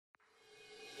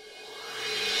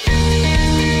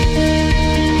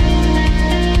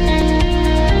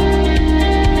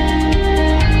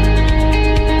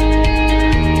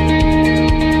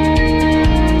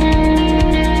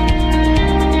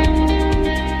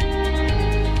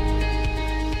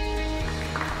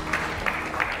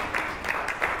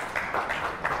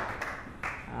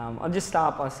just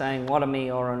start by saying,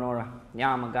 Warami ora nora,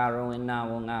 Yamagaru in na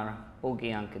wangara,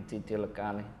 Bugi anka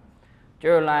titilakali.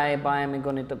 Jurulai bayami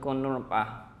gonitako nurapa,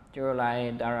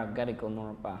 Jurulai dara gariko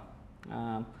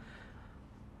nurapa.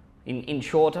 In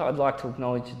short, I'd like to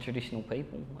acknowledge the traditional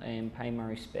people and pay my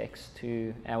respects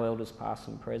to our elders past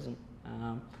and present.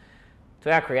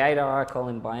 To our Creator, I call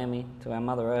him Bayami, to our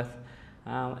Mother Earth,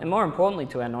 and more importantly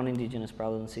to our non-Indigenous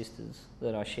brothers and sisters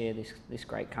that I share this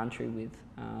great country with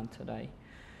today.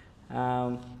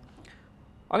 I'm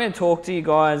going to talk to you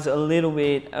guys a little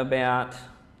bit about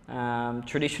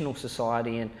traditional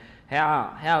society and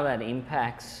how that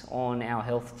impacts on our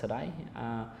health today.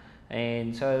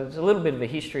 And so it's a little bit of a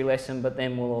history lesson, but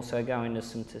then we'll also go into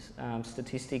some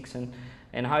statistics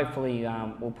and hopefully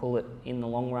we'll pull it in the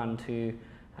long run to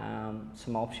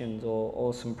some options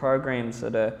or some programs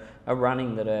that are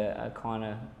running that are kind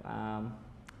of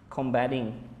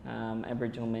combating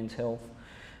Aboriginal men's health.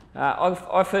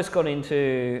 I first got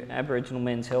into Aboriginal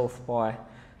men's health by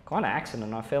kind of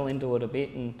accident. I fell into it a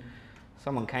bit and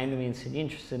someone came to me and said, "You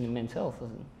interested in men's health?"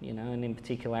 You know, and in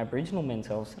particular Aboriginal men's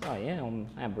health. I said, "Oh yeah, I'm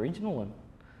Aboriginal and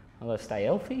I've got to stay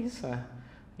healthy, so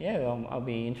yeah, I'll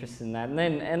be interested in that."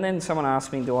 And then someone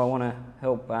asked me, do I want to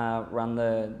help run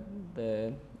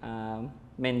the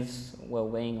men's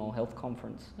wellbeing or health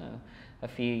conference a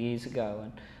few years ago,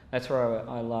 and that's where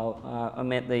I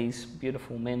met these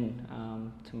beautiful men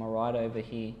to my right over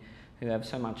here who have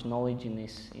so much knowledge in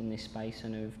this space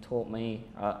and who've taught me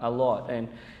a lot. And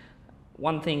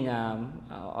one thing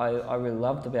I really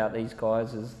loved about these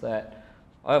guys is that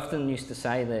I often used to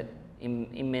say that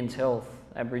in men's health,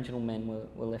 Aboriginal men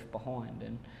were left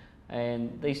behind,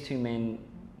 and these two men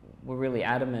were really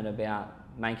adamant about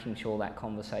making sure that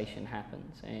conversation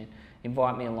happens and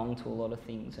invite me along to a lot of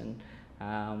things. And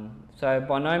so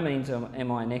by no means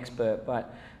am I an expert,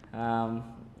 but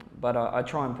I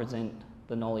try and present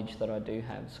the knowledge that I do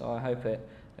have, so I hope it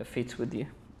fits with you.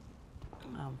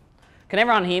 Can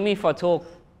everyone hear me if I talk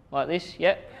like this?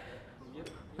 Yep?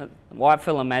 Yep. White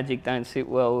fella magic don't sit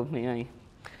well with me,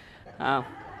 eh?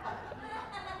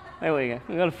 There we go.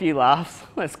 We've got a few laughs.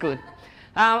 That's good.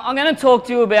 I'm going to talk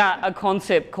to you about a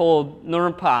concept called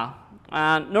Nurumpa.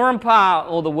 Nurumpa,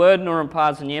 or the word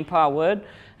Nurumpa, is a Nyampa word,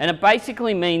 and it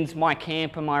basically means my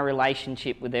camp and my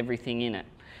relationship with everything in it,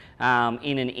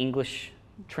 in an English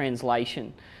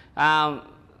translation.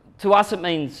 To us it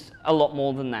means a lot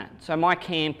more than that. So my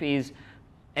camp is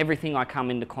everything I come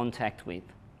into contact with.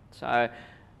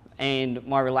 And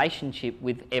my relationship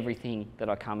with everything that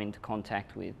I come into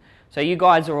contact with. So you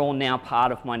guys are all now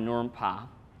part of my Nurumpa.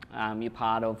 You're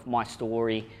part of my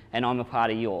story and I'm a part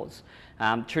of yours.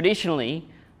 Traditionally,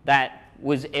 that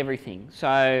was everything.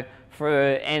 So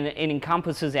and it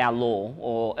encompasses our law,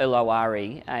 or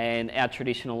LORE, and our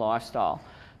traditional lifestyle.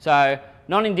 So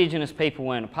non-Indigenous people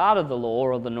weren't a part of the law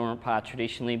or the Nurumpa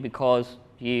traditionally because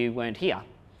you weren't here.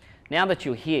 Now that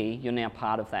you're here, you're now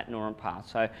part of that Nurumpa.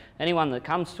 So anyone that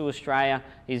comes to Australia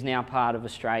is now part of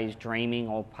Australia's dreaming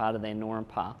or part of their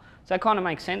Nurumpa. Does that kind of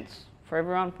make sense for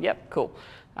everyone? Yep, cool.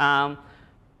 Now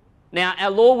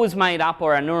our law was made up,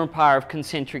 or our Nurumpa, of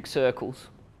concentric circles.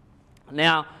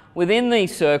 Now within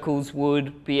these circles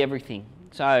would be everything.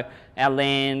 So our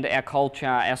land, our culture,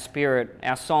 our spirit,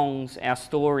 our songs, our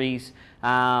stories,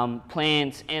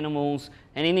 plants, animals,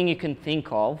 anything you can think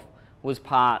of was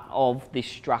part of this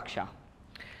structure.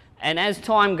 And as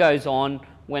time goes on,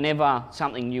 whenever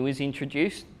something new is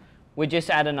introduced, we just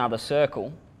add another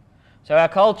circle. So our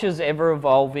culture's ever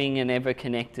evolving and ever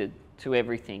connected to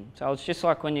everything. So it's just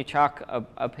like when you chuck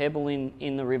a pebble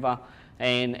in the river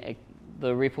and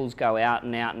the ripples go out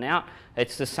and out and out.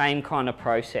 It's the same kind of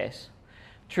process.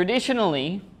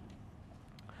 Traditionally,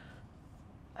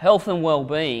 health and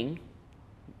well-being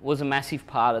was a massive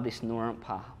part of this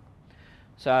Nurumpa.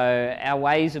 So our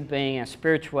ways of being, our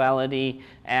spirituality,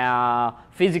 our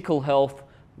physical health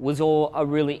was all a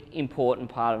really important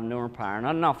part of Nurumpa. And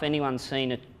I don't know if anyone's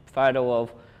seen a photo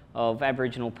of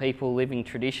Aboriginal people living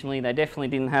traditionally. They definitely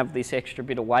didn't have this extra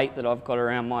bit of weight that I've got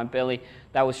around my belly.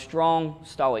 They were strong,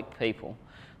 stoic people.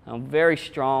 Very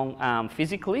strong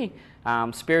physically,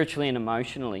 spiritually and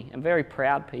emotionally, and very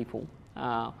proud people.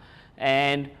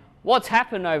 And what's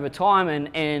happened over time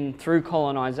and through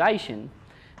colonisation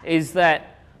is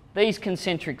that these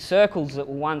concentric circles that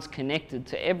were once connected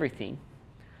to everything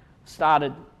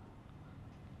started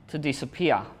to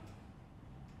disappear.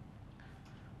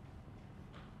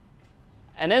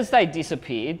 And as they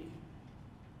disappeared,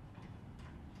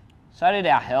 so did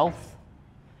our health,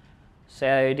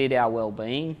 so did our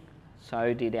well-being,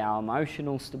 so did our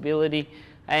emotional stability,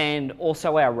 and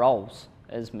also our roles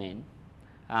as men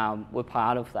were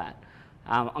part of that.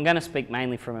 I'm going to speak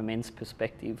mainly from a men's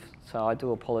perspective, so I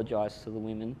do apologise to the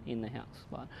women in the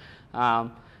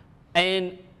house.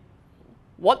 And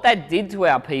what that did to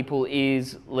our people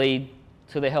is lead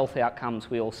to the health outcomes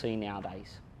we all see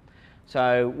nowadays.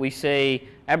 So we see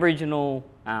Aboriginal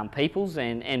peoples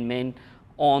and men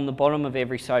on the bottom of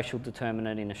every social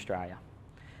determinant in Australia.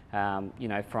 You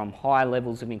know, from high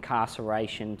levels of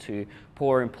incarceration to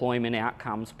poor employment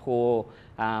outcomes, poor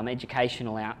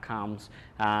educational outcomes,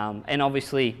 and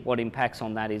obviously what impacts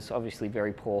on that is obviously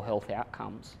very poor health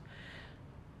outcomes.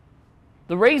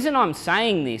 The reason I'm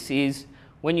saying this is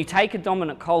when you take a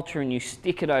dominant culture and you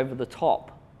stick it over the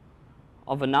top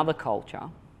of another culture,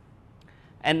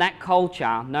 and that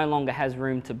culture no longer has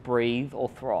room to breathe or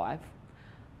thrive,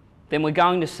 then we're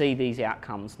going to see these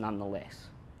outcomes nonetheless.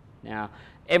 Now,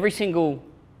 every single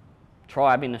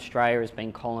tribe in Australia has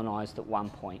been colonised at one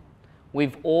point.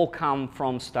 We've all come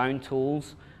from stone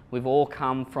tools, we've all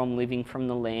come from living from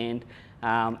the land.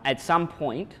 At some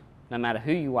point, no matter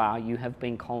who you are, you have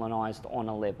been colonised on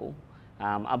a level.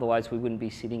 Otherwise we wouldn't be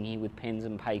sitting here with pens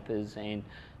and papers and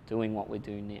doing what we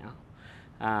do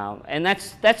now. And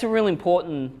that's a really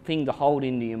important thing to hold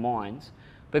into your minds,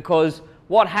 because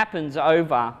what happens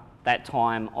over that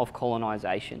time of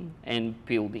colonisation and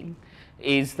building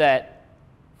is that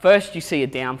first you see a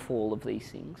downfall of these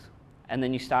things, and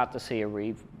then you start to see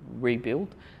a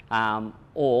rebuild,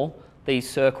 or these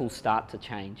circles start to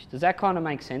change. Does that kind of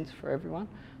make sense for everyone?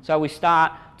 So we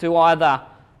start to either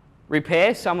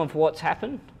repair some of what's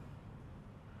happened,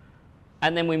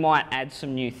 and then we might add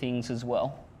some new things as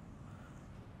well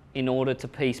in order to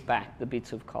piece back the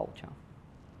bits of culture.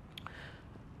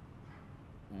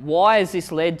 Why has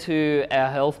this led to our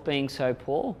health being so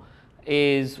poor?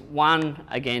 Is one,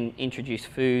 again, introduced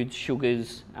foods,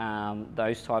 sugars,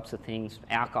 those types of things.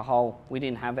 Alcohol, we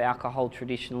didn't have alcohol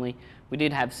traditionally. We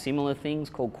did have similar things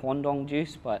called quandong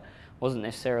juice, but wasn't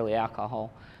necessarily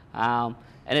alcohol. And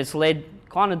it's led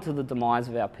kind of to the demise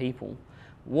of our people.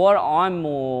 What I'm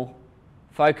more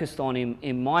focused on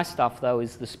in my stuff though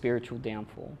is the spiritual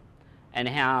downfall, and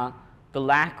how the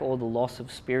lack or the loss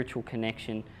of spiritual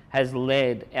connection has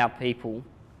led our people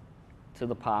to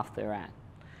the path they're at.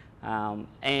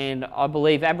 And I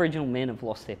believe Aboriginal men have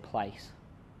lost their place,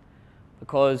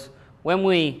 because when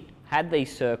we had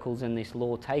these circles and this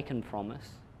law taken from us,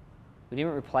 we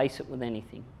didn't replace it with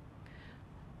anything.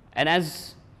 And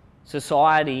as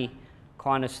society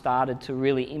kind of started to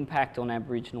really impact on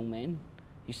Aboriginal men,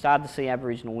 you started to see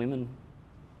Aboriginal women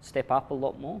step up a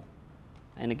lot more,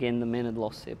 and again the men had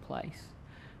lost their place,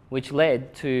 which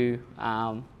led to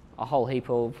a whole heap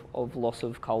of loss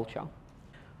of culture.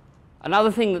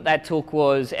 Another thing that took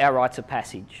was our rites of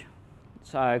passage.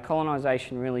 So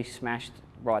colonisation really smashed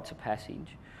rites of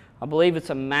passage. I believe it's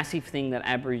a massive thing that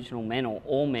Aboriginal men, or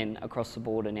all men across the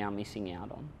board, are now missing out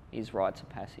on, is rites of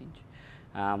passage.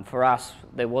 For us,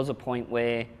 there was a point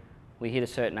where we hit a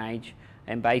certain age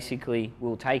and basically we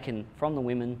were taken from the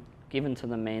women, given to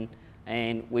the men,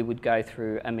 and we would go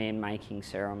through a man-making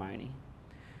ceremony.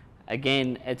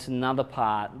 Again, it's another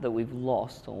part that we've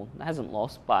lost, or hasn't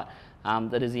lost, but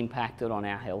that has impacted on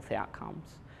our health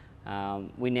outcomes.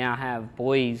 We now have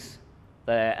boys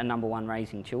that are number one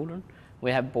raising children.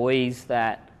 We have boys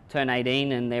that turn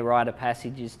 18 and their rite of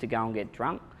passage is to go and get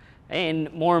drunk.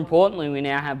 And more importantly, we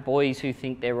now have boys who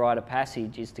think their rite of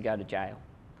passage is to go to jail.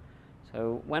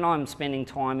 So when I'm spending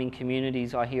time in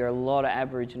communities, I hear a lot of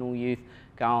Aboriginal youth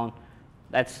going,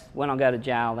 "That's when I go to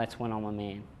jail, that's when I'm a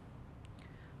man."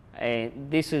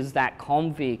 And this is that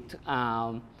convict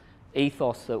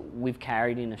ethos that we've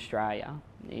carried in Australia,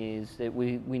 is that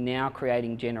we're now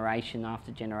creating generation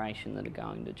after generation that are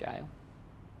going to jail.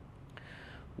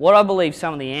 What I believe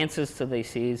some of the answers to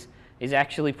this is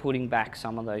actually putting back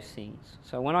some of those things.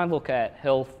 So when I look at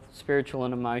health, spiritual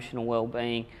and emotional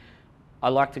well-being, I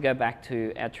like to go back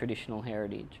to our traditional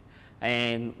heritage.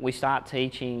 And we start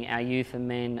teaching our youth and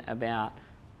men about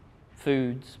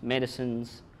foods,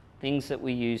 medicines, things that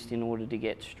we used in order to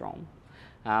get strong.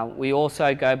 We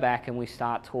also go back and we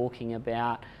start talking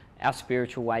about our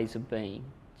spiritual ways of being,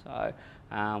 so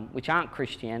which aren't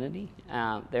Christianity.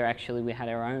 They're actually, we had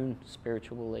our own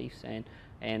spiritual beliefs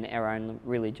and our own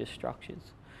religious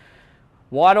structures.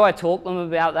 Why do I talk to them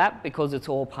about that? Because it's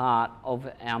all part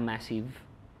of our massive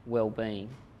well-being.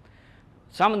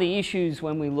 Some of the issues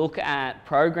when we look at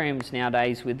programs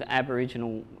nowadays with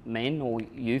Aboriginal men or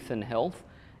youth and health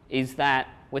is that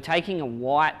we're taking a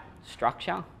white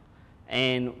structure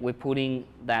and we're putting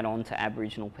that onto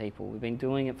Aboriginal people. We've been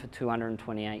doing it for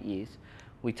 228 years.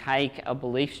 We take a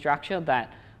belief structure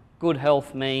that good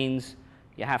health means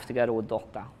you have to go to a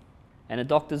doctor, and a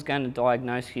doctor's going to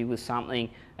diagnose you with something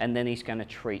and then he's going to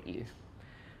treat you.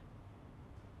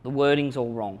 the wording's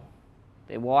all wrong.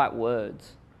 They're white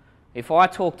words. If I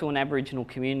talk to an Aboriginal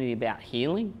community about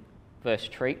healing versus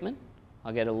treatment,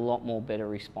 I get a lot more better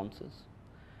responses.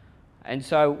 And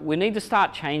so we need to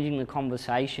start changing the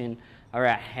conversation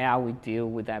around how we deal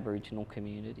with Aboriginal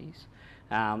communities,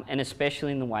 and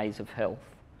especially in the ways of health.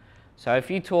 So if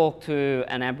you talk to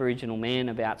an Aboriginal man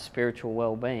about spiritual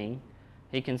well-being,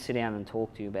 he can sit down and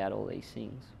talk to you about all these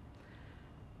things.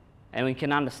 And we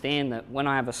can understand that when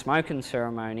I have a smoking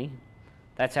ceremony,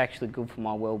 that's actually good for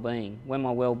my well-being. When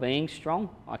my well-being's strong,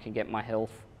 I can get my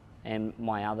health and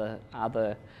my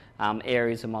other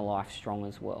areas of my life strong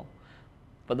as well.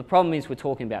 But the problem is we're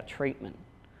talking about treatment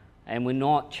and we're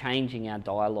not changing our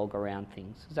dialogue around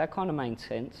things. Does that kind of make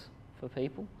sense for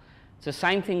people? It's the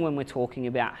same thing when we're talking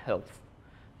about health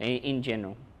in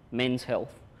general, men's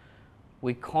health.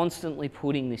 We're constantly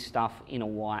putting this stuff in a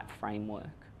white framework.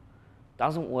 It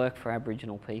doesn't work for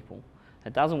Aboriginal people.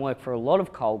 It doesn't work for a lot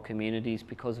of cold communities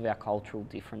because of our cultural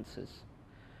differences.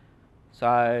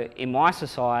 So in my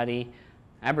society,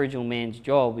 Aboriginal man's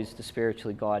job is to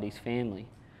spiritually guide his family.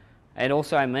 It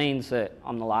also means that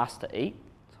I'm the last to eat,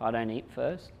 so I don't eat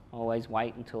first. I always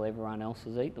wait until everyone else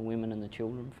has eaten, the women and the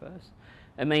children first.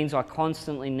 It means I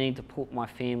constantly need to put my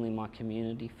family, my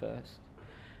community first.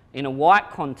 In a white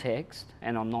context,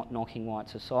 and I'm not knocking white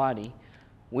society,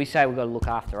 we say we've got to look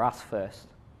after us first.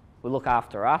 We look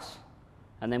after us,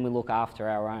 and then we look after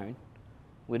our own.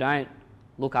 We don't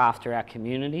look after our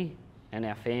community and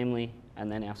our family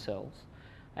and then ourselves.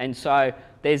 And so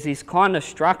there's this kind of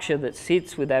structure that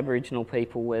sits with Aboriginal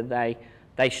people where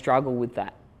they struggle with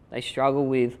that. They struggle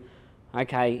with,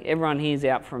 okay, everyone here's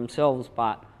out for themselves,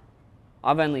 but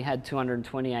I've only had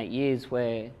 228 years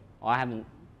where I haven't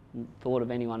thought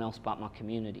of anyone else but my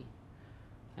community.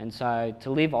 And so to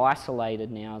live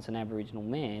isolated now as an Aboriginal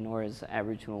man or as an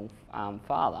Aboriginal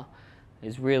father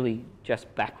is really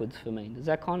just backwards for me. Does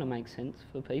that kind of make sense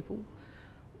for people?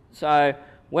 So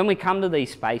when we come to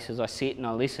these spaces, I sit and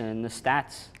I listen and the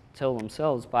stats tell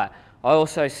themselves, but I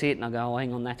also sit and I go, oh,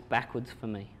 hang on, that's backwards for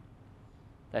me.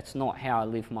 That's not how I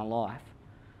live my life.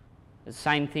 The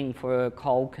same thing for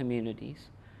cold communities,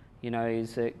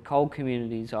 is that cold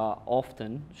communities are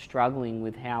often struggling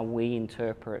with how we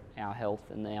interpret our health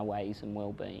and our ways and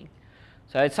well-being.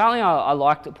 So it's something I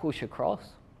like to push across.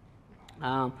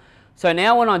 So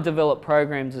now when I develop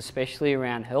programs, especially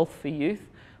around health for youth,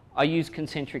 I use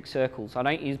concentric circles. I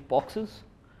don't use boxes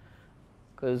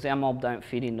because our mob don't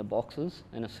fit into boxes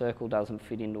and a circle doesn't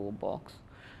fit into a box.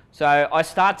 So I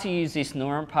start to use this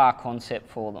Nurempa concept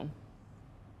for them.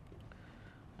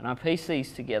 And I piece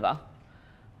these together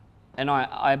and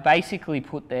I basically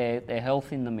put their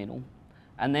health in the middle,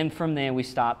 and then from there we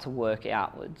start to work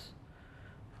outwards.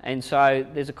 And so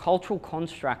there's a cultural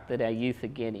construct that our youth are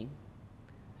getting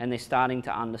and they're starting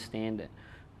to understand it.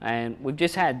 And we've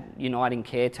just had Uniting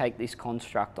Care take this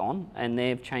construct on, and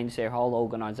they've changed their whole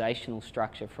organisational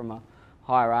structure from a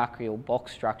hierarchical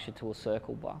box structure to a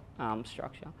circle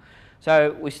structure.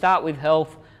 So we start with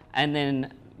health and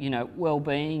then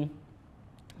well-being,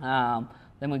 then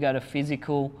we go to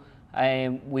physical,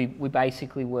 and we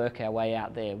basically work our way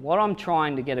out there. What I'm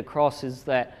trying to get across is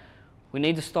that we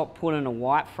need to stop putting a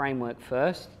white framework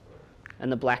first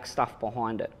and the black stuff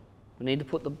behind it. We need to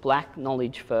put the black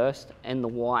knowledge first and the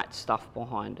white stuff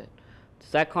behind it.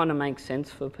 Does that kind of make sense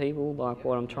for people, like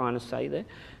what I'm trying to say there?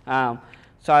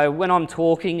 So when I'm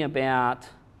talking about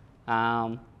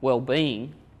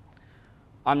well-being,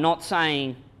 I'm not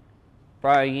saying,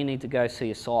 bro, you need to go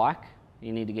see a psych,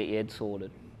 you need to get your head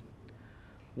sorted.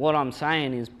 What I'm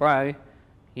saying is, bro,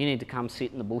 you need to come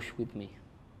sit in the bush with me.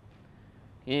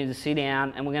 You need to sit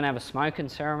down and we're going to have a smoking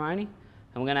ceremony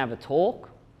and we're going to have a talk.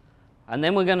 And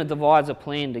then we're going to devise a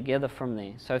plan together from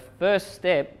there. So first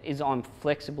step is I'm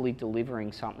flexibly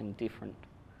delivering something different.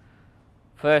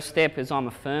 First step is I'm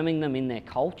affirming them in their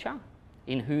culture,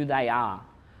 in who they are.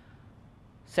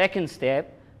 Second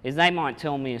step is they might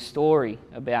tell me a story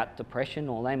about depression,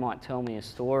 or they might tell me a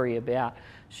story about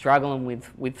struggling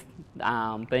with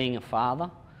being a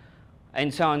father.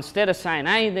 And so instead of saying,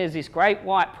 hey, there's this great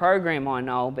white program I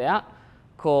know about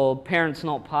called Parents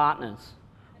Not Partners,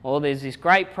 or there's this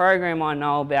great program I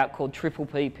know about called Triple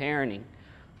P Parenting.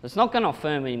 It's not going to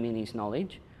affirm him in his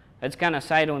knowledge. It's going to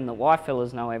say to him that white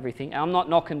fellas know everything. And I'm not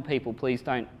knocking people, please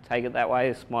don't take it that way.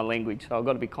 It's my language, so I've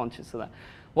got to be conscious of that.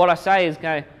 What I say is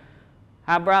go,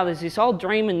 hey bro, there's this old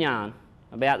dreaming yarn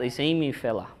about this emu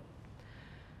fella.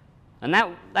 And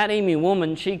that emu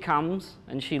woman, she comes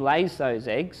and she lays those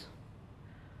eggs.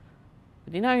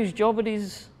 But do you know whose job it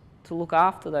is to look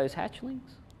after those hatchlings?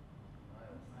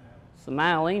 It's the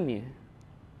male emu.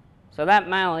 So that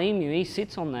male emu, he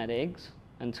sits on that eggs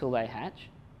until they hatch,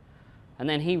 and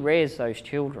then he rears those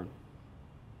children.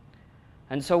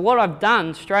 And so what I've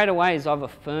done straight away is I've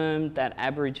affirmed that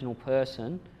Aboriginal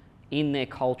person in their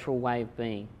cultural way of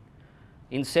being,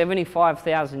 in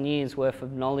 75,000 years worth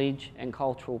of knowledge and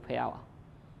cultural power.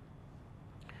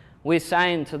 We're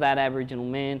saying to that Aboriginal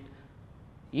man,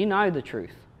 you know the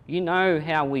truth, you know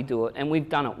how we do it, and we've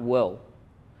done it well.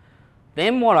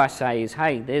 Then what I say is,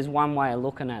 hey, there's one way of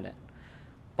looking at it.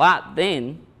 But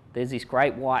then there's this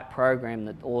great white program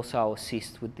that also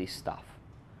assists with this stuff.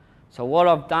 So what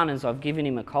I've done is I've given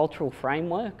him a cultural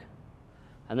framework,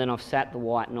 and then I've sat the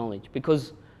white knowledge.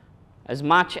 Because as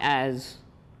much as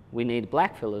we need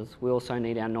blackfellas, we also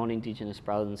need our non-Indigenous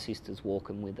brothers and sisters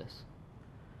walking with us.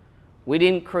 We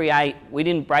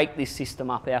didn't break this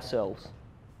system up ourselves.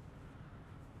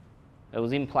 It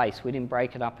was in place, we didn't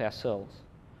break it up ourselves.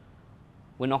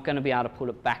 We're not going to be able to put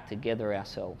it back together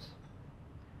ourselves.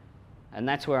 And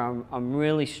that's where I'm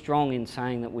really strong in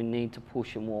saying that we need to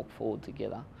push and walk forward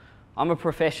together. I'm a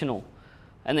professional,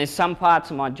 and there's some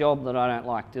parts of my job that I don't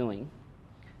like doing.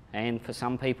 And for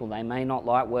some people, they may not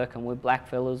like working with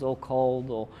blackfellas or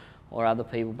cold or other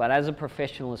people. But as a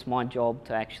professional, it's my job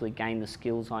to actually gain the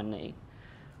skills I need.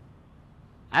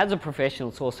 As a professional,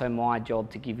 it's also my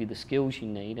job to give you the skills you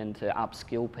need and to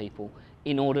upskill people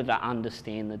in order to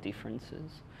understand the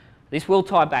differences. This will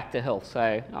tie back to health,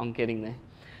 so I'm getting there.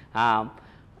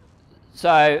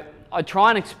 So I try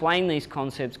and explain these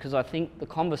concepts because I think the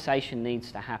conversation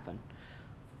needs to happen.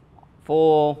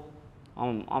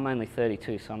 I'm only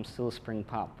 32, so I'm still a spring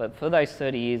pup, but for those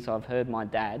 30 years I've heard my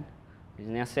dad, who's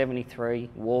now 73,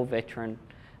 war veteran,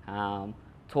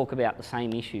 talk about the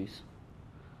same issues,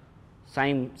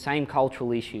 same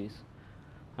cultural issues.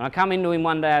 And I come into him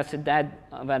one day, I said, Dad,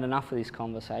 I've had enough of this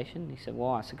conversation. He said,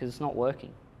 why? I said, because it's not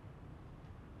working.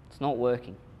 It's not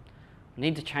working. We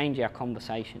need to change our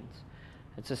conversations.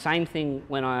 It's the same thing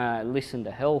when I listen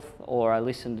to health or I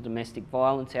listen to domestic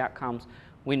violence outcomes.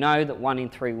 We know that 1 in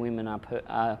 3 women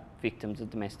are victims of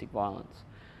domestic violence.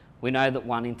 We know that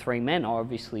 1 in 3 men are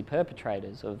obviously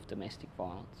perpetrators of domestic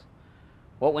violence.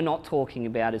 What we're not talking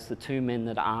about is the 2 men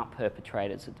that aren't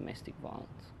perpetrators of domestic violence.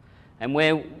 And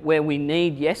where we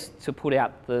need, yes, to put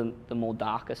out the more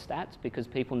darker stats because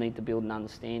people need to build an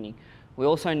understanding, we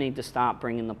also need to start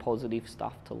bringing the positive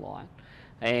stuff to light.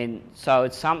 And so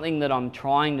it's something that I'm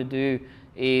trying to do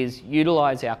is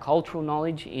utilise our cultural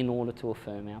knowledge in order to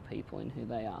affirm our people in who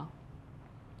they are.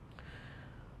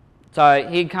 So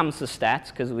here comes the stats,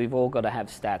 because we've all got to have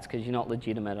stats, because you're not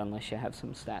legitimate unless you have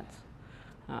some stats.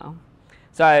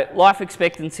 So life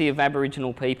expectancy of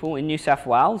Aboriginal people in New South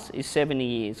Wales is 70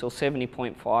 years, or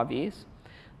 70.5 years.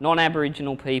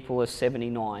 Non-Aboriginal people are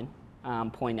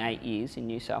 79.8 years in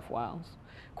New South Wales.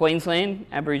 Queensland,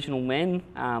 Aboriginal men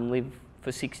live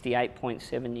for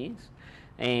 68.7 years.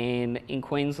 And in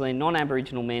Queensland,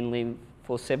 non-Aboriginal men live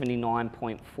for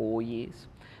 79.4 years.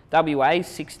 WA is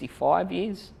 65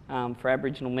 years for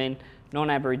Aboriginal men,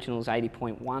 non-Aboriginals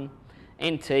 80.1.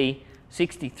 NT,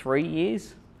 63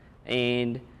 years,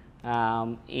 and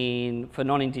for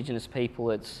non-Indigenous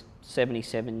people it's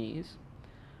 77 years.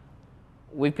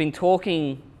 We've been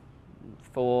talking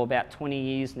for about 20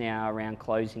 years now around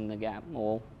closing the gap,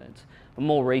 or it's a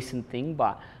more recent thing,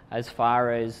 but as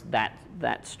far as that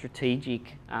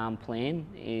strategic plan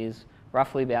is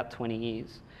roughly about 20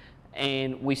 years.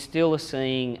 And we still are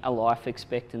seeing a life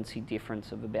expectancy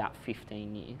difference of about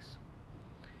 15 years.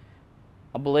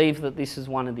 I believe that this is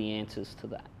one of the answers to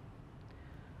that.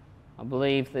 I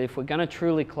believe that if we're going to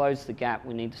truly close the gap,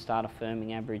 we need to start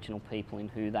affirming Aboriginal people in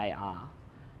who they are.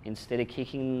 Instead of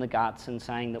kicking them in the guts and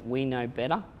saying that we know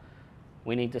better,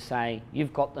 we need to say,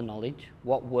 you've got the knowledge,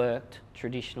 what worked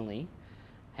traditionally,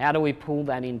 how do we pull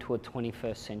that into a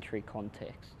 21st century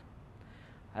context?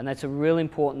 And that's a really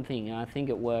important thing, and I think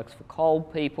it works for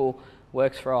cold people,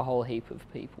 works for a whole heap of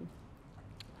people.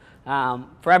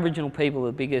 For Aboriginal people,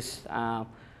 the biggest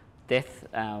death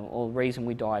or reason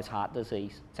we die is heart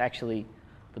disease. It's actually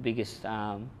the biggest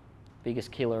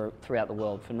killer throughout the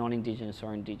world for non-Indigenous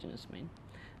or Indigenous men.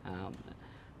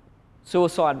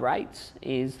 Suicide rates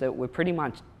is that we're pretty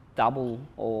much double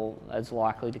or as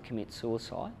likely to commit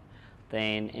suicide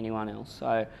than anyone else.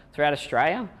 So throughout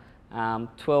Australia,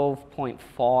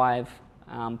 12.5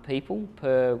 people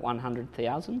per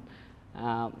 100,000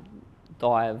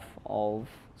 die of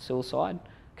suicide,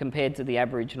 compared to the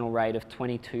Aboriginal rate of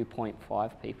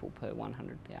 22.5 people per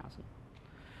 100,000.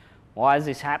 Why is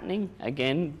this happening?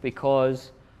 Again,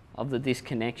 because of the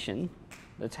disconnection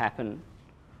that's happened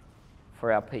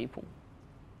for our people.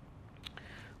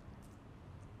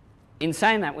 In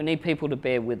saying that, we need people to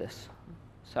bear with us.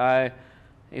 So,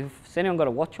 has anyone got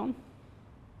a watch on?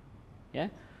 Yeah?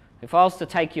 If I was to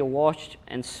take your watch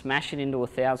and smash it into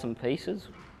 1,000 pieces,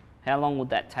 how long would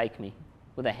that take me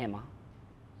with a hammer?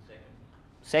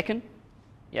 Second?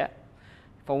 Yeah.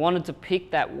 If I wanted to pick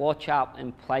that watch up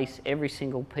and place every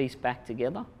single piece back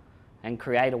together and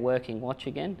create a working watch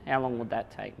again, how long would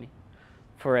that take me?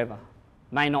 Forever.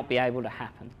 May not be able to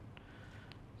happen.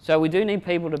 So we do need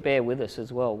people to bear with us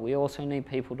as well. We also need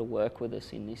people to work with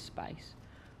us in this space.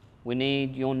 We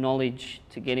need your knowledge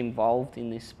to get involved in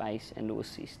this space and to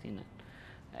assist in it.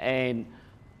 And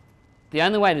the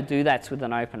only way to do that's with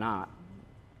an open heart.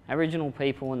 Aboriginal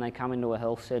people, when they come into a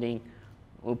health setting,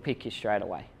 will pick you straight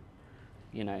away.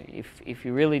 You know, if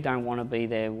you really don't want to be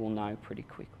there, we'll know pretty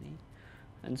quickly.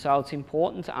 And so it's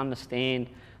important to understand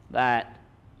that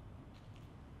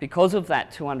because of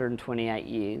that 228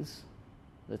 years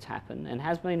that's happened, and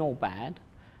has been all bad,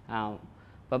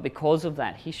 but because of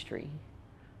that history,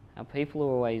 our people are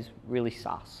always really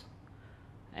sus.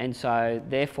 And so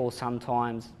therefore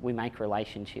sometimes we make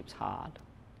relationships hard.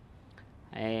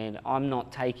 And I'm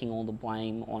not taking all the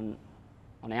blame on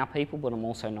our people, but I'm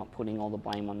also not putting all the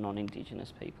blame on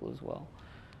non-Indigenous people as well.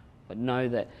 But know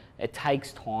that it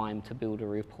takes time to build a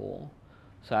rapport.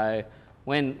 So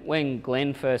when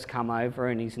Glenn first come over,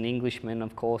 and he's an Englishman,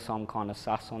 of course I'm kind of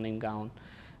sus on him, going,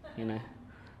 you know,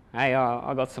 hey,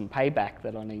 I got some payback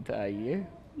that I need to owe you.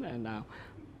 And,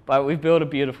 but we've built a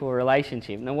beautiful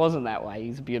relationship, and it wasn't that way.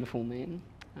 He's a beautiful man.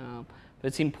 But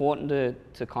it's important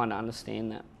to kind of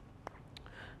understand that.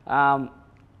 I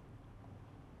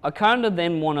kind of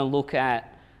then want to look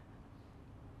at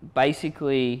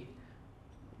basically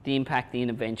the impact the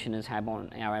intervention has had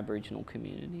on our Aboriginal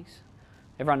communities.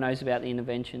 Everyone knows about the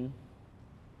intervention?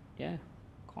 Yeah,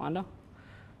 kinda.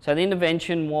 So the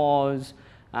intervention was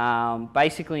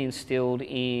basically instilled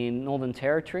in Northern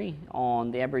Territory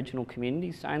on the Aboriginal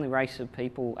communities, the only race of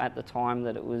people at the time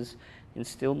that it was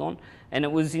instilled on. And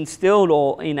it was instilled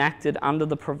or enacted under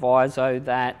the proviso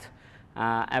that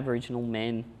Aboriginal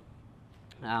men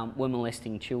were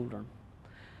molesting children.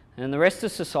 And the rest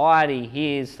of society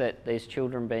hears that there's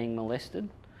children being molested.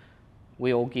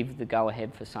 We all give the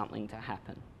go-ahead for something to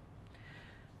happen.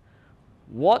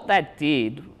 What that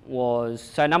did was,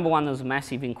 so number one, there was a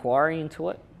massive inquiry into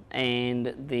it,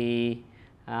 and the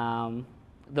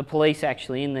police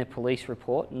actually, in their police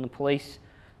report, and the police,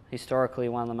 historically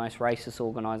one of the most racist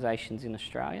organisations in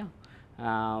Australia,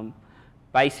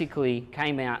 basically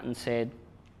came out and said,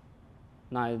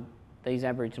 no, these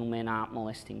Aboriginal men aren't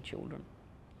molesting children.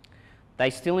 They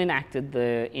still enacted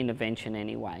the intervention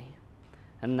anyway,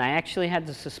 and they actually had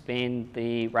to suspend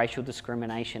the Racial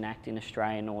Discrimination Act in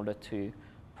Australia in order to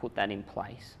put that in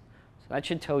place. So that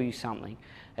should tell you something.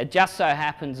 It just so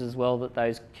happens as well that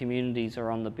those communities are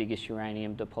on the biggest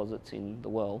uranium deposits in the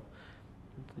world.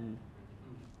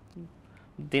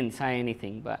 Didn't say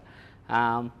anything, but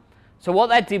so what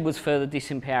that did was further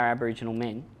disempower Aboriginal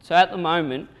men. So at the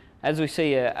moment, as we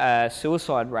see a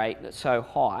suicide rate that's so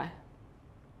high,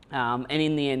 and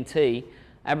in the NT,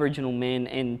 Aboriginal men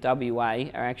in WA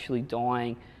are actually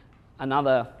dying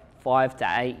another 5 to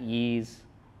 8 years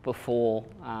before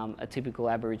a typical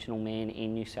Aboriginal man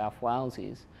in New South Wales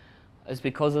is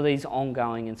because of these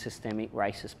ongoing and systemic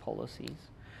racist policies.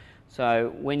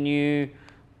 So when you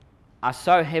are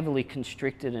so heavily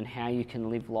constricted in how you can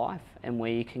live life and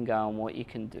where you can go and what you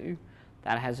can do,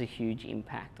 that has a huge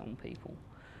impact on people.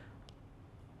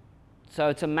 So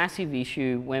it's a massive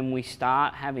issue when we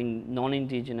start having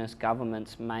non-Indigenous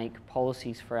governments make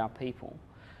policies for our people.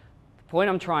 The point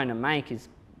I'm trying to make is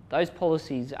those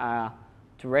policies are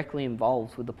directly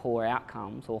involved with the poor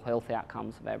outcomes or health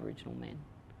outcomes of Aboriginal men.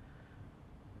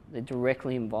 They're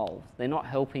directly involved. They're not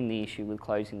helping the issue with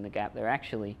closing the gap. They're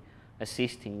actually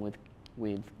assisting with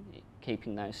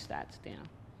keeping those stats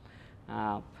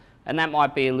down. And that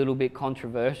might be a little bit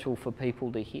controversial for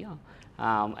people to hear,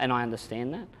 and I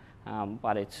understand that.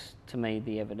 But it's, to me,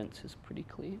 the evidence is pretty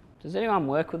clear. Does anyone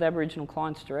work with Aboriginal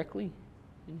clients directly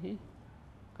in here?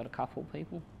 Got a couple of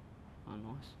people? Oh,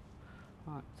 nice.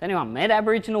 All right. Has anyone met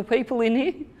Aboriginal people in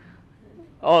here?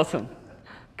 Awesome.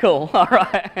 Cool. All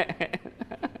right.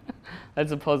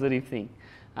 That's a positive thing.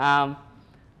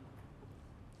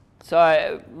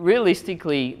 So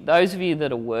realistically, those of you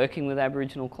that are working with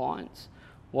Aboriginal clients,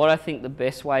 what I think the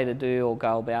best way to do or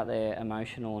go about their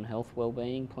emotional and health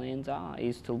wellbeing plans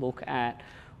is to look at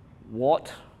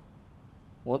what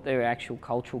their actual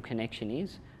cultural connection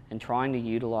is and trying to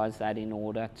utilise that in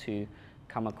order to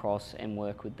come across and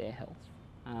work with their health.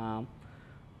 For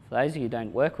those of you who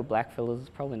don't work with blackfellas, it's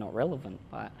probably not relevant,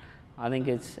 but I think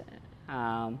it's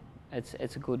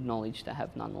a good knowledge to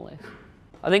have nonetheless.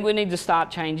 I think we need to start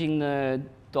changing the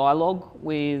dialogue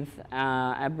with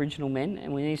Aboriginal men,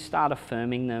 and we need to start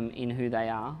affirming them in who they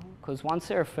are, because once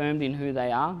they're affirmed in who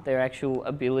they are, their actual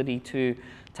ability to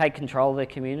take control of their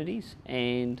communities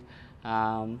and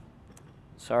and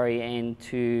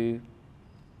to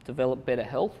develop better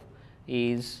health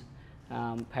is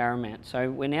paramount.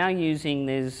 So we're now using,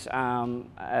 there's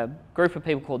a group of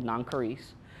people called Nunkaries.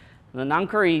 The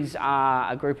Nunkaries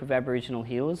are a group of Aboriginal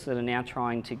healers that are now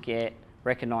trying to get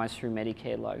recognised through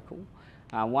Medicare Local.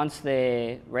 Once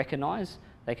they're recognised,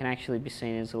 they can actually be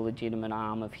seen as a legitimate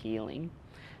arm of healing.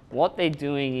 What they're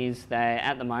doing is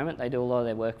at the moment, they do a lot of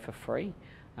their work for free,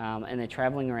 and they're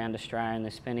travelling around Australia and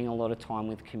they're spending a lot of time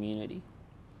with community.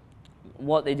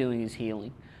 What they're doing is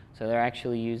healing. So they're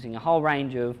actually using a whole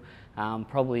range of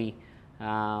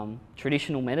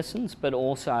traditional medicines, but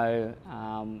also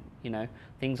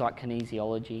things like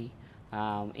kinesiology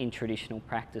in traditional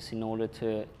practice in order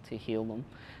to heal them.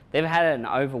 They've had an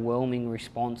overwhelming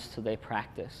response to their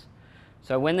practice.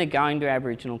 So when they're going to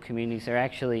Aboriginal communities, they're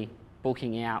actually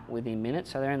booking out within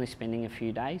minutes, so they're only spending a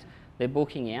few days. They're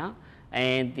booking out,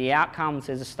 and the outcomes,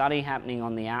 there's a study happening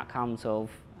on the outcomes of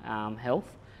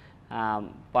health,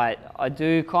 but I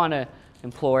do kind of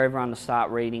implore everyone to start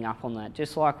reading up on that,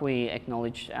 just like we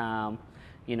acknowledge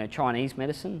Chinese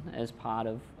medicine as part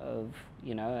of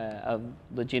a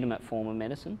legitimate form of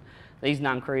medicine. These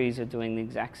Nunkaries are doing the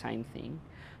exact same thing.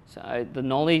 So the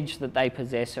knowledge that they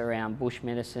possess around bush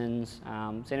medicines,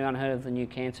 has anyone heard of the new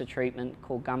cancer treatment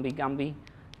called Gumby Gumby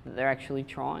that they're actually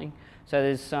trying? So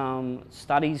there's some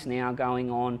studies now going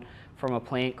on from a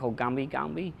plant called Gumby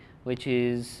Gumby, which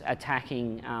is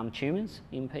attacking tumours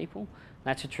in people.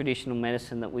 That's a traditional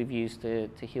medicine that we've used to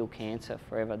heal cancer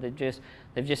forever. They've just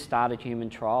started human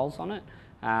trials on it.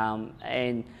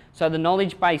 And so the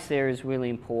knowledge base there is really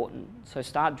important. So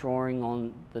start drawing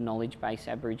on the knowledge base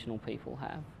Aboriginal people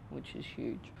have, which is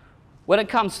huge. When it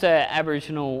comes to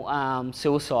Aboriginal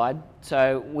suicide,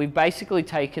 so we've basically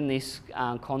taken this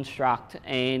construct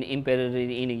and embedded it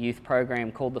in a youth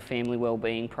program called the Family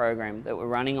Wellbeing Program that we're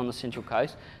running on the Central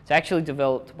Coast. It's actually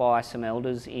developed by some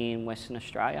elders in Western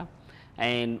Australia,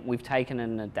 and we've taken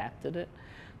and adapted it.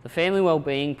 The Family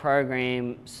Wellbeing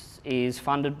Program is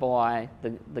funded by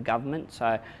the government,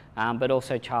 so, but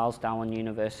also Charles Darwin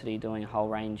University doing a whole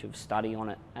range of study on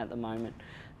it at the moment.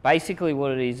 Basically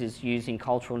what it is using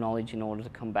cultural knowledge in order to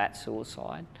combat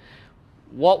suicide.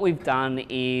 What we've done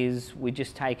is we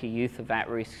just take a youth of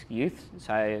at-risk youth,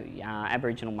 so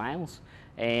Aboriginal males,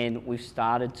 and we've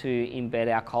started to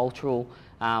embed our cultural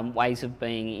ways of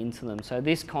being into them. So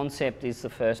this concept is the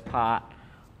first part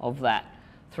of that.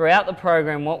 Throughout the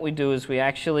program, what we do is we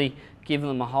actually give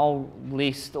them a whole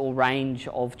list or range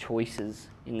of choices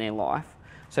in their life.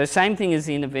 So same thing as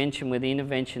the intervention, where the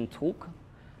intervention took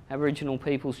Aboriginal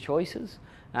people's choices,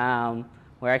 we're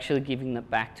actually giving that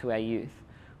back to our youth.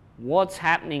 What's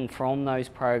happening from those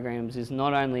programs is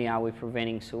not only are we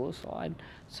preventing suicide,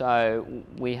 so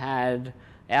we had,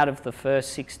 out of the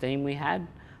first 16 we had,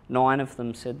 9 of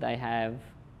them said they have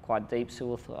quite deep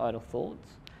suicidal thoughts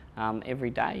every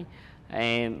day.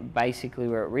 And basically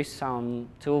we're at risk. 2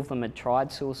 of them had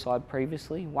tried suicide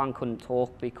previously. One couldn't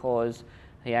talk because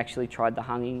he actually tried to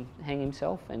hang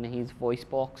himself, and his voice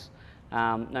box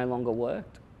no longer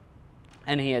worked.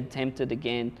 And he had attempted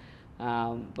again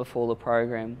before the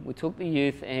program. We took the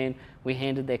youth and we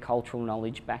handed their cultural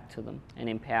knowledge back to them and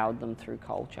empowered them through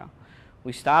culture.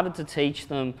 We started to teach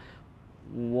them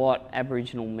what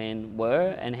Aboriginal men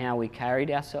were and how we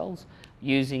carried ourselves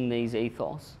using these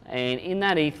ethos. And in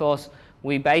that ethos,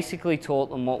 we basically taught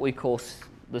them what we call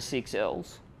the 6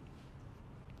 L's.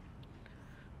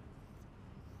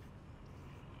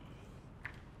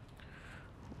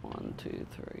 One, two,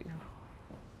 three.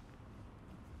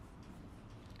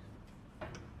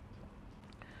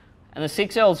 And the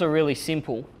 6 L's are really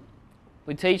simple.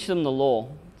 We teach them the law,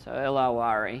 so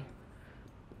L-O-R-E.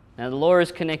 Now the law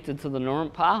is connected to the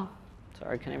Nurumpa.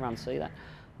 Sorry, can everyone see that?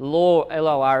 The law,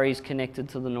 L-O-R-E, is connected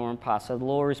to the Nurumpa, so the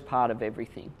law is part of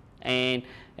everything. And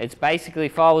it's basically,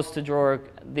 if I was to draw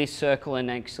this circle and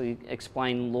actually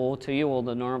explain law to you, or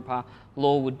the Nurumpa,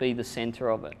 law would be the centre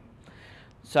of it.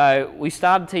 So we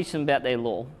started teaching them about their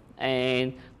law,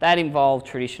 and that involved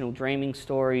traditional dreaming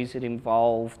stories. It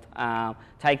involved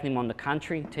taking them on the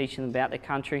country, teaching them about their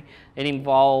country. It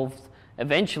involved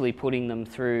eventually putting them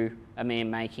through a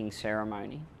man-making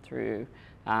ceremony, through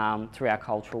our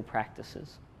cultural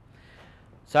practices.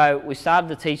 So we started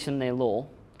to teach them their law.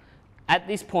 At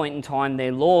this point in time,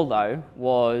 their law, though,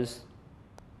 was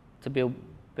to build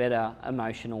better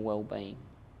emotional well-being.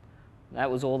 That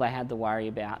was all they had to worry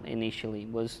about initially,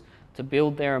 was to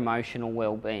build their emotional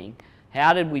well-being.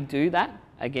 How did we do that?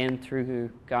 again,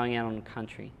 through going out on the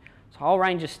country. There's a whole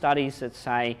range of studies that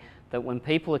say that when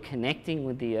people are connecting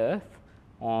with the earth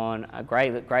on a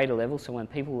greater level, so when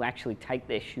people actually take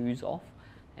their shoes off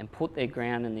and put their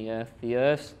ground in the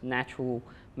earth's natural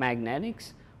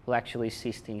magnetics will actually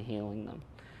assist in healing them.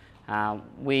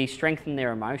 We strengthen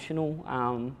their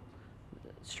emotional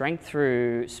strength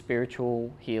through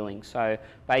spiritual healing, so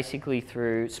basically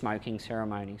through smoking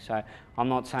ceremony. So I'm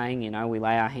not saying, you know, we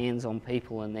lay our hands on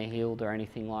people and they're healed or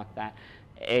anything like that.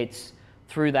 It's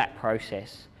through that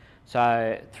process.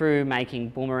 So through making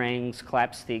boomerangs,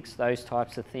 clapsticks, those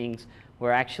types of things,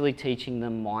 we're actually teaching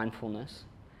them mindfulness.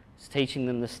 It's teaching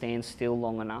them to stand still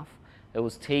long enough. It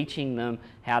was teaching them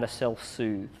how to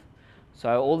self-soothe.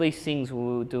 So all these things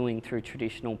we were doing through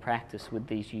traditional practice with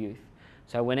these youth.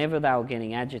 So whenever they were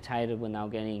getting agitated, when they were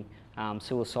getting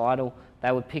suicidal,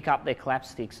 they would pick up their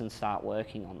clapsticks and start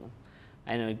working on them.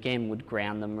 And again, would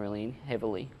ground them really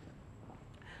heavily.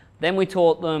 Then we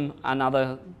taught them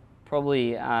another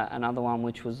one,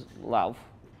 which was love.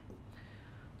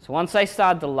 So once they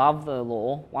started to love the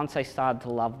law, once they started to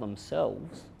love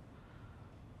themselves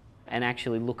and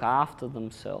actually look after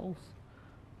themselves,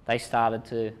 they started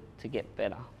to get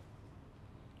better.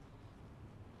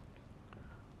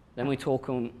 Then we taught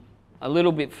them a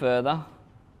little bit further.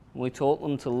 We taught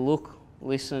them to look,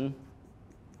 listen,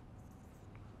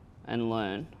 and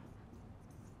learn.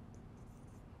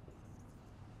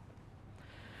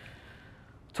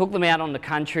 Took them out on the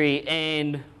country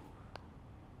and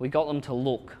we got them to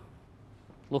look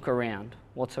around,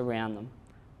 what's around them.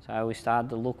 So we started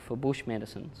to look for bush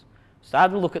medicines.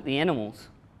 Started to look at the animals.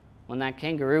 When that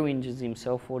kangaroo injures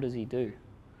himself, what does he do?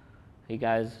 He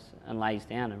goes and lays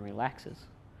down and relaxes.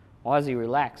 Why does he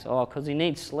relax? Oh, because he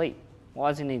needs sleep. Why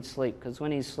does he need sleep? Because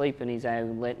when he's sleeping, he's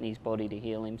letting his body to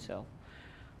heal himself.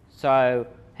 So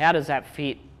how does that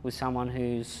fit with someone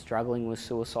who's struggling with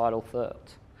suicidal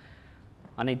thoughts?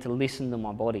 I need to listen to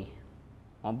my body.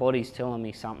 My body's telling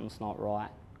me something's not right.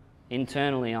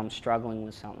 Internally, I'm struggling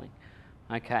with something.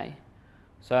 Okay,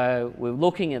 so we're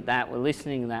looking at that, we're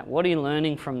listening to that. What are you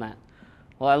learning from that?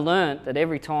 Well, I learnt that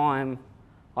every time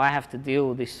I have to deal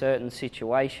with this certain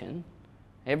situation,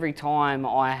 every time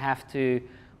I have to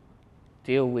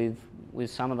deal with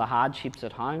some of the hardships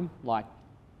at home, like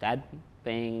Dad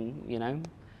being, you know,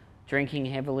 drinking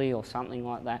heavily or something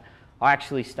like that, I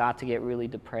actually start to get really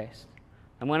depressed.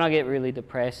 And when I get really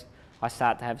depressed, I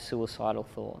start to have suicidal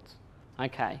thoughts.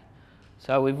 Okay,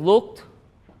 so we've looked,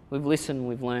 we've listened,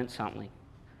 we've learnt something.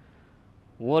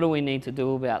 What do we need to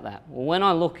do about that? Well, when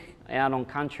I look out on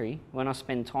country, when I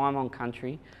spend time on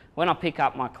country, when I pick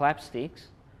up my clapsticks,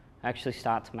 I actually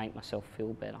start to make myself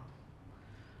feel better.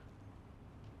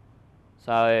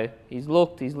 So he's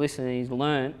looked, he's listened, he's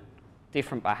learnt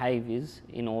different behaviours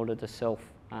in order to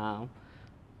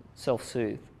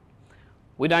self-soothe.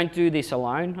 We don't do this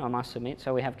alone, I must admit,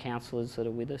 so we have counsellors that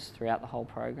are with us throughout the whole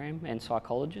program and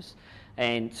psychologists,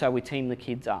 and so we team the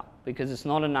kids up because it's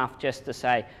not enough just to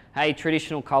say, hey,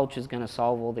 traditional culture is going to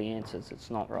solve all the answers.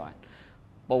 It's not right.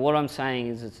 But what I'm saying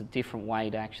is it's a different way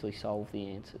to actually solve the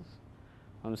answers.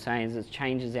 What I'm saying is it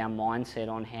changes our mindset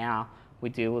on how we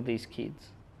deal with these kids.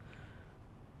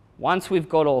 Once we've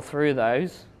got all through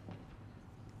those,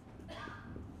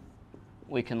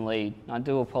 we can lead. I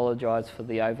do apologise for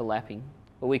the overlapping,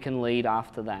 but we can lead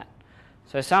after that.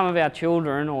 So some of our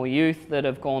children or youth that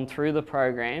have gone through the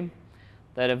program,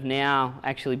 that have now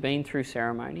actually been through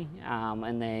ceremony,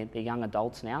 and they're young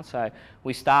adults now. So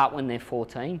we start when they're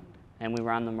 14 and we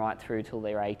run them right through till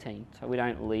they're 18. So we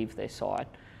don't leave their side.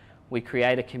 We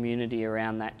create a community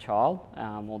around that child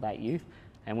or that youth,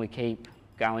 and we keep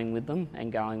going with them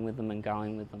and going with them and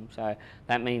going with them. So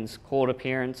that means court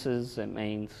appearances, it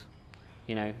means,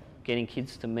 you know, getting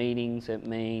kids to meetings, it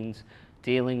means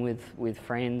dealing with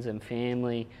friends and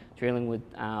family, dealing with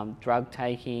drug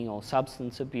taking or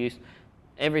substance abuse,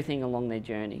 everything along their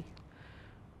journey.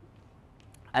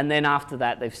 And then after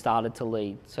that, they've started to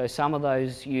lead. So some of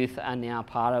those youth are now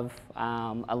part of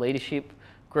a leadership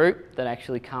group that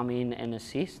actually come in and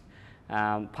assist.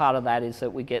 Part of that is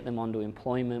that we get them onto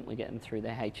employment, we get them through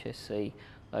their HSC,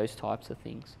 those types of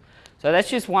things. So that's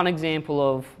just one example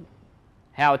of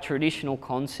how a traditional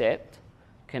concept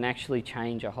can actually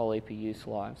change a whole heap of youth's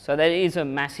lives. So there is a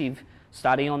massive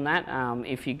study on that.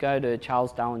 If you go to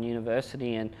Charles Darwin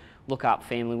University and look up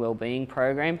Family Wellbeing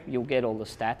Program, you'll get all the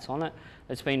stats on it.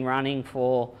 It's been running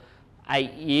for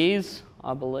 8 years,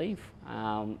 I believe,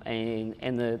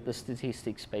 and the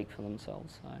statistics speak for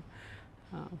themselves.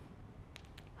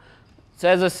 So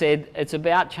as I said, it's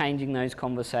about changing those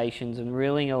conversations and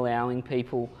really allowing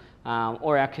people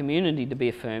or our community to be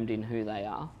affirmed in who they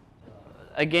are.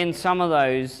 again, some of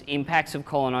those impacts of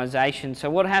colonisation. So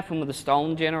what happened with the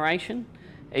stolen generation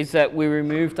is that we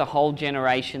removed a whole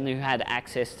generation who had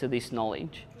access to this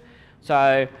knowledge.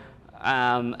 So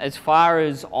as far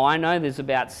as I know, there's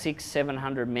about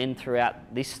 600-700 men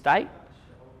throughout this state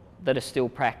that are still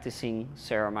practicing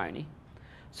ceremony.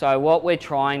 So what we're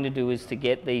trying to do is to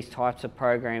get these types of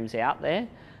programs out there.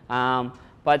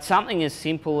 But something as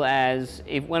simple as,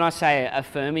 when I say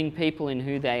affirming people in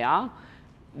who they are,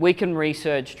 we can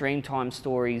research Dreamtime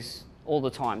stories all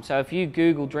the time. So if you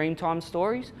Google Dreamtime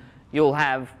stories, you'll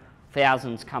have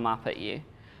thousands come up at you.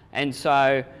 And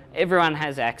so everyone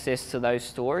has access to those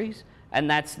stories, and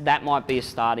that might be a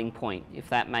starting point, if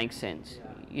that makes sense.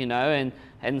 You know,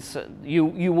 and so you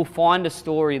will find a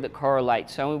story that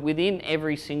correlates. So within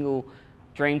every single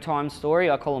Dreamtime story,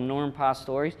 I call them Noonanpah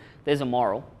stories, there's a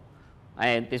moral.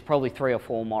 And there's probably 3 or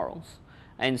 4 morals.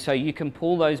 And so you can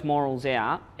pull those morals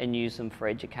out and use them for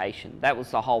education. That was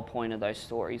the whole point of those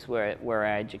stories, were our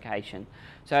education.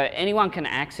 So anyone can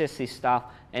access this stuff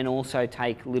and also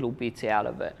take little bits out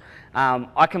of it.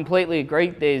 I completely agree,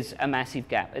 there's a massive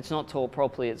gap. It's not taught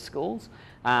properly at schools.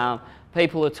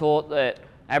 People are taught that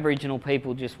Aboriginal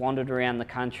people just wandered around the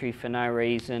country for no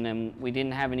reason, and we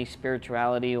didn't have any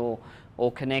spirituality or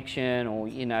connection, or,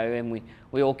 you know, and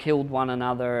we all killed one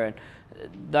another. And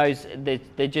those,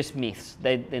 they're just myths.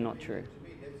 They're not true. To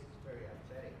me, this is very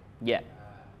upsetting. Yeah.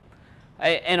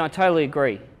 And I totally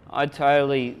agree.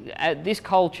 This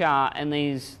culture and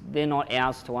these, they're not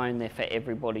ours to own, they're for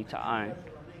everybody to own. That's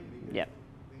what I mean. Yeah.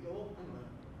 We all can learn.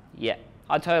 Yeah,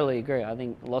 I totally agree. I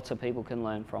think lots of people can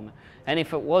learn from it. And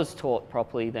if it was taught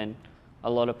properly, then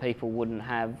a lot of people wouldn't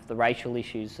have the racial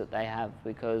issues that they have,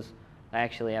 because they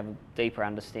actually have a deeper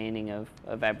understanding of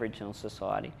Aboriginal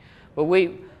society. But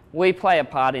we play a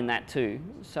part in that too.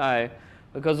 So,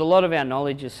 because a lot of our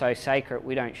knowledge is so sacred,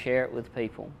 we don't share it with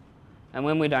people. And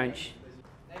when we don't...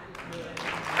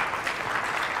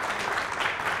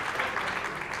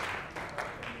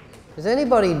 Does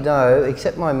anybody know,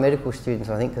 except my medical students,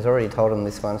 I think, because I already told them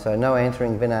this one, so no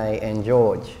answering Vinay and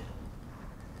George.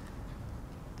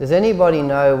 Does anybody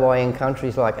know why in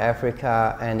countries like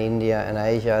Africa and India and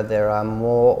Asia there are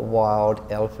more wild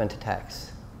elephant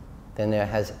attacks than there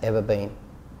has ever been?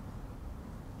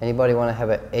 Anybody want to have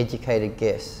an educated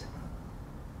guess?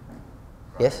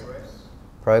 Yes?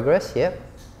 Progress, yep.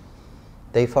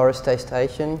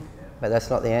 Deforestation, but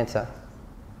that's not the answer.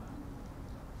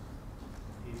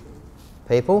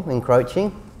 People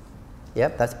encroaching,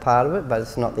 yep, that's part of it, but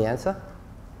it's not the answer.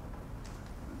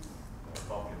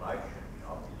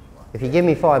 If you give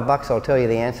me $5, I'll tell you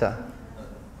the answer.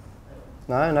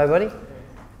 No, nobody?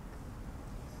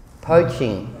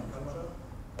 Poaching.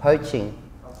 Poaching.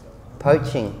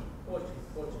 Poaching.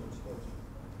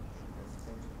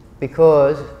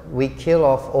 Because we kill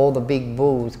off all the big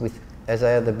bulls as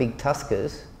they are the big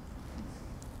tuskers,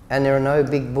 and there are no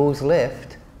big bulls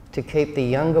left to keep the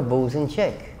younger bulls in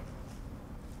check.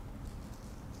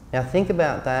 Now think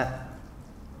about that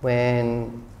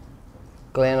when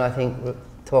Glenn, I think,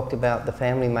 talked about the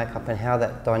family makeup and how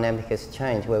that dynamic has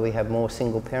changed, where we have more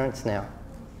single parents now.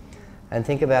 And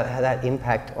think about how that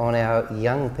impact on our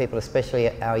young people,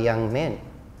 especially our young men,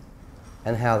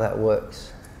 and how that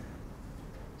works.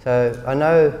 So I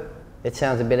know it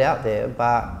sounds a bit out there,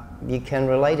 but you can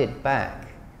relate it back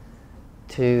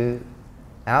to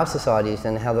our societies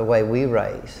and how the way we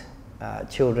raise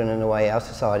children and the way our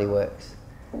society works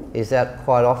is that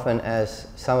quite often, as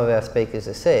some of our speakers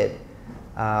have said,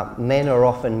 men are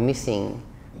often missing,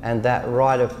 and that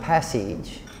rite of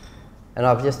passage, and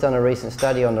I've just done a recent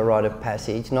study on the rite of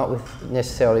passage, not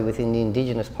necessarily within the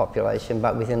Indigenous population,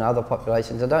 but within other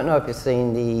populations. I don't know if you've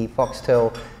seen the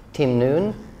Foxtel Tim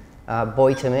Noon,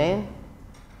 Boy to Man,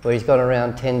 where he's gone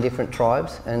around 10 different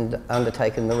tribes and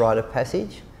undertaken the rite of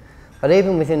passage. But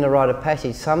even within the rite of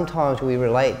passage, sometimes we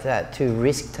relate that to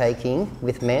risk-taking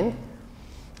with men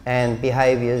and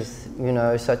behaviours, you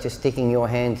know, such as sticking your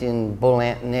hands in bull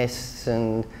ant nests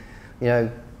and, you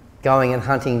know, going and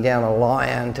hunting down a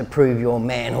lion to prove your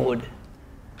manhood.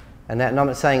 And I'm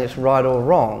not saying it's right or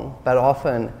wrong, but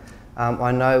often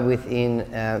I know within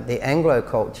the Anglo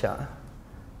culture,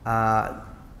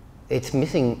 it's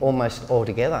missing almost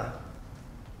altogether,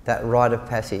 that rite of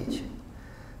passage.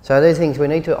 So these things we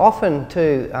need to, often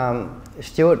too,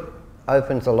 Stuart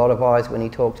opens a lot of eyes when he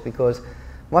talks, because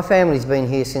my family's been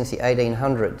here since the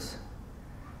 1800s,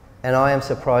 and I am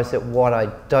surprised at what I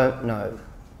don't know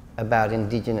about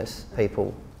Indigenous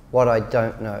people, what I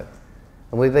don't know.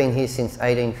 And we've been here since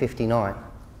 1859.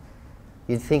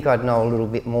 You'd think I'd know a little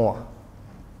bit more,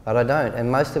 but I don't,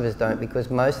 and most of us don't, because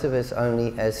most of us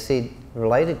only, as Sid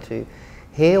related to,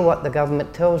 hear what the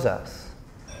government tells us.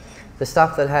 The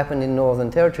stuff that happened in Northern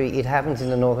Territory, it happens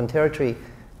in the Northern Territory.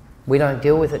 We don't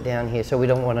deal with it down here, so we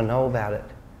don't want to know about it.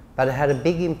 But it had a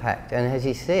big impact, and as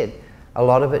he said, a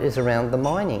lot of it is around the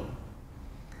mining.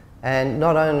 And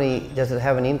not only does it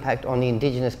have an impact on the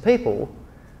Indigenous people,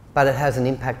 but it has an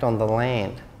impact on the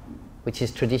land, which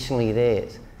is traditionally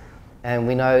theirs. And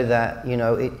we know that, you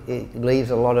know, it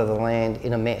leaves a lot of the land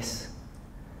in a mess.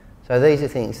 So these are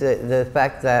things, the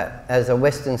fact that as a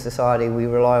Western society we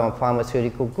rely on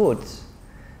pharmaceutical goods.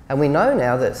 And we know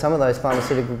now that some of those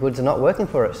pharmaceutical goods are not working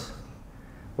for us.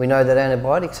 We know that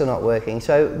antibiotics are not working.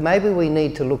 So maybe we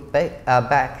need to look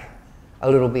back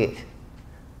a little bit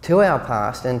to our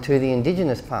past and to the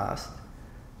Indigenous past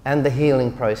and the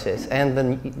healing process and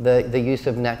the use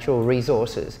of natural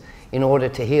resources in order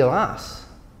to heal us,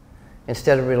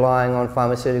 instead of relying on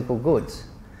pharmaceutical goods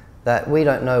that we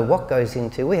don't know what goes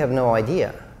into. We have no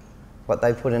idea what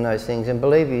they put in those things. And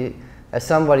believe you, as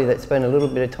somebody that spent a little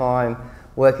bit of time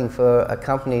working for a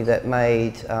company that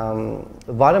made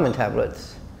vitamin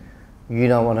tablets, you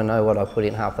don't want to know what I put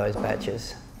in half those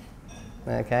batches.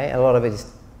 Okay, a lot of it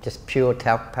is just pure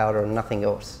talc powder and nothing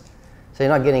else. So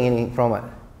you're not getting anything from it.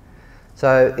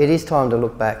 So it is time to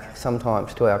look back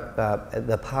sometimes to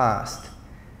the past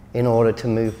in order to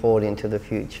move forward into the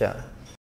future.